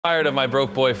Tired of my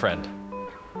broke boyfriend.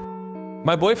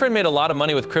 My boyfriend made a lot of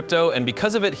money with crypto, and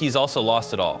because of it, he's also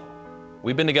lost it all.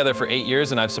 We've been together for 8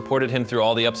 years, and I've supported him through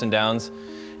all the ups and downs,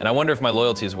 and I wonder if my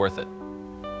loyalty is worth it.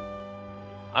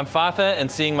 I'm Fatha, and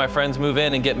seeing my friends move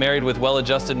in and get married with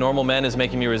well-adjusted normal men is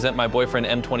making me resent my boyfriend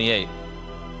M28.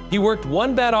 He worked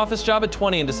one bad office job at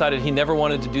 20 and decided he never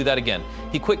wanted to do that again.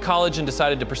 He quit college and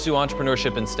decided to pursue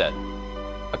entrepreneurship instead.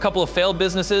 A couple of failed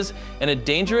businesses and a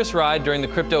dangerous ride during the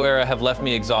crypto era have left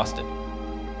me exhausted.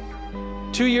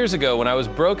 2 years ago, when I was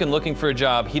broke and looking for a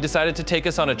job, he decided to take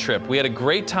us on a trip. We had a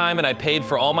great time, and I paid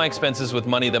for all my expenses with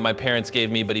money that my parents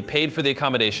gave me, but he paid for the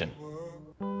accommodation.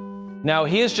 Now,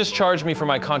 he has just charged me for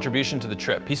my contribution to the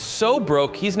trip. He's so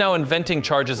broke, he's now inventing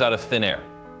charges out of thin air.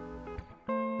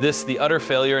 This, the utter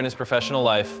failure in his professional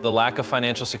life, the lack of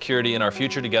financial security in our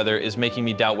future together, is making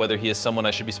me doubt whether he is someone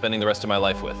I should be spending the rest of my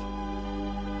life with.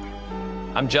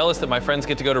 I'm jealous that my friends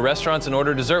get to go to restaurants and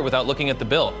order dessert without looking at the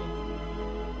bill.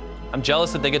 I'm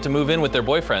jealous that they get to move in with their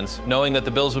boyfriends, knowing that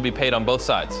the bills would be paid on both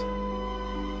sides.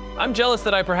 I'm jealous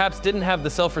that I perhaps didn't have the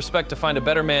self-respect to find a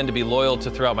better man to be loyal to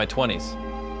throughout my 20s.